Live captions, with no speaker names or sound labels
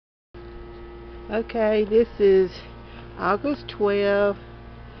Okay, this is August 12,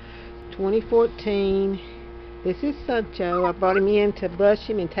 2014. This is Sancho. I brought him in to brush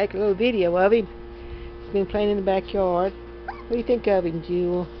him and take a little video of him. He's been playing in the backyard. What do you think of him,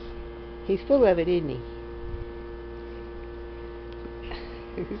 Jewel? He's full of it, isn't he?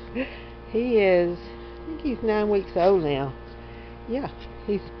 He is, I think he's 9 weeks old now. Yeah,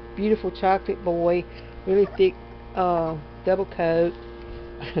 he's a beautiful chocolate boy, really thick double coat.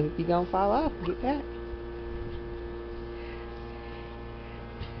 You gonna fall off? Get back.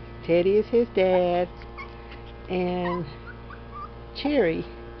 Teddy is his dad, and Cherry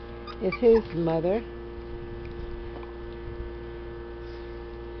is his mother.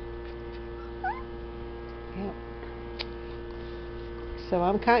 Yep. So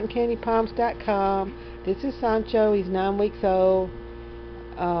I'm cottoncandypoms.com. This is Sancho. He's 9 weeks old.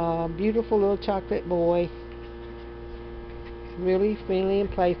 Beautiful little chocolate boy. Really friendly and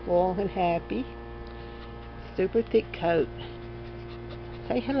playful and happy. Super thick coat.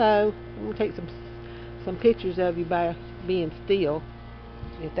 Say hello. I'm gonna take some pictures of you by being still,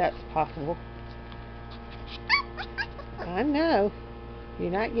 if that's possible. I know.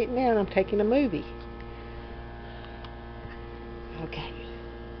 You're not getting down. I'm taking a movie. Okay.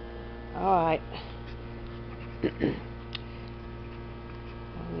 Alright. Let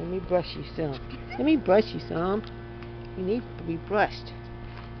me brush you some. Let me brush you some. You need to be brushed.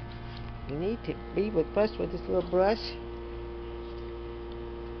 You need to be brushed with this little brush.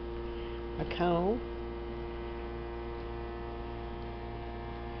 A comb.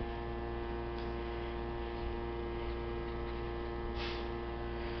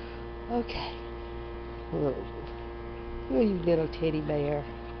 Okay. Look, you little teddy bear.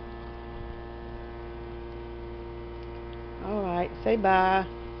 Alright, say bye.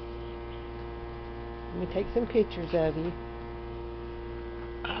 Let me take some pictures of you.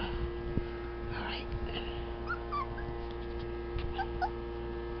 Alright.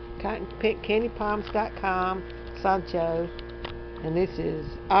 cottoncandypoms.com, Sancho. And this is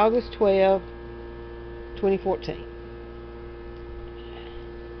August 12, 2014.